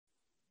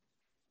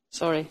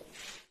Sorry.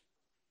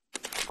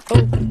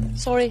 Oh,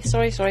 sorry.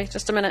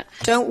 Just a minute.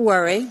 Don't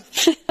worry.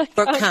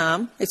 We're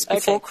calm. It's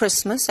before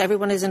Christmas.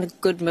 Everyone is in a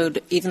good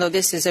mood, even though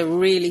this is a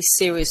really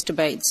serious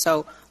debate.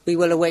 So we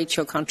will await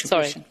your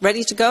contribution. Sorry.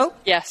 Ready to go?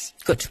 Yes.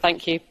 Good.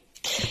 Thank you.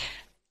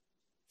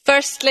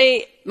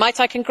 Firstly,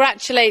 might I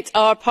congratulate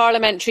our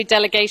parliamentary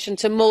delegation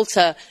to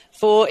Malta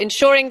for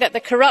ensuring that the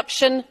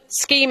corruption,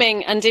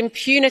 scheming and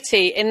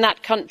impunity in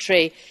that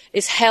country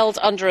is held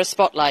under a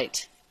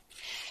spotlight.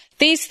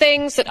 These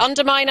things that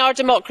undermine our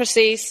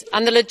democracies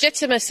and the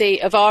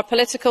legitimacy of our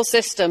political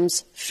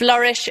systems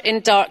flourish in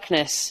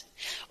darkness.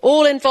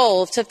 All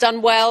involved have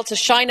done well to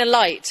shine a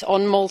light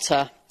on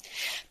Malta.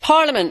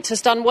 Parliament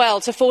has done well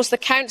to force the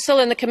Council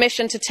and the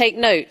Commission to take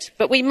note,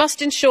 but we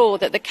must ensure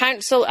that the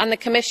Council and the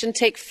Commission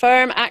take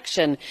firm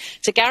action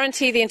to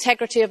guarantee the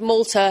integrity of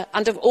Malta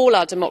and of all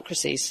our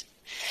democracies.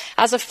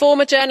 As a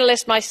former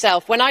journalist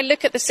myself, when I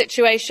look at the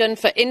situation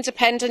for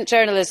independent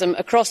journalism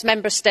across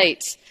Member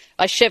States,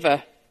 I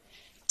shiver.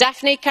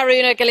 Daphne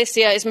Caruana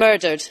Galizia is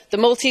murdered, the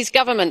Maltese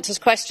government has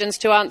questions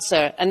to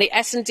answer, and the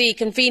S&D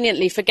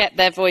conveniently forget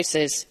their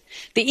voices.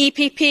 The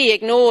EPP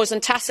ignores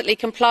and tacitly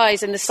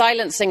complies in the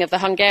silencing of the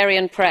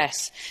Hungarian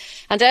press.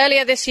 And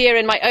earlier this year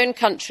in my own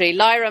country,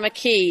 Lyra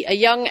McKee, a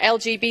young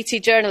LGBT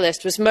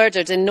journalist, was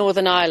murdered in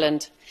Northern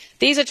Ireland.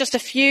 These are just a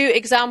few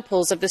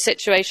examples of the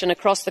situation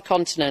across the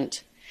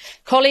continent.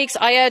 Colleagues,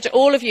 I urge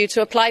all of you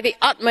to apply the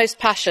utmost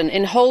passion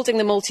in holding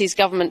the Maltese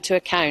government to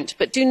account,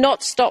 but do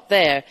not stop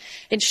there.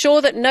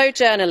 Ensure that no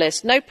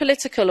journalist, no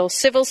political or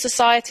civil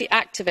society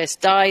activist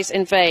dies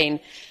in vain.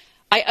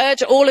 I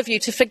urge all of you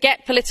to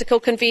forget political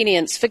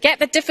convenience, forget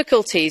the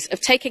difficulties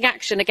of taking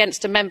action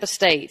against a member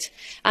state,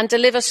 and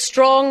deliver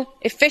strong,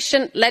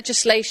 efficient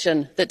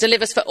legislation that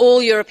delivers for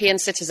all European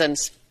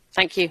citizens.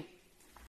 Thank you.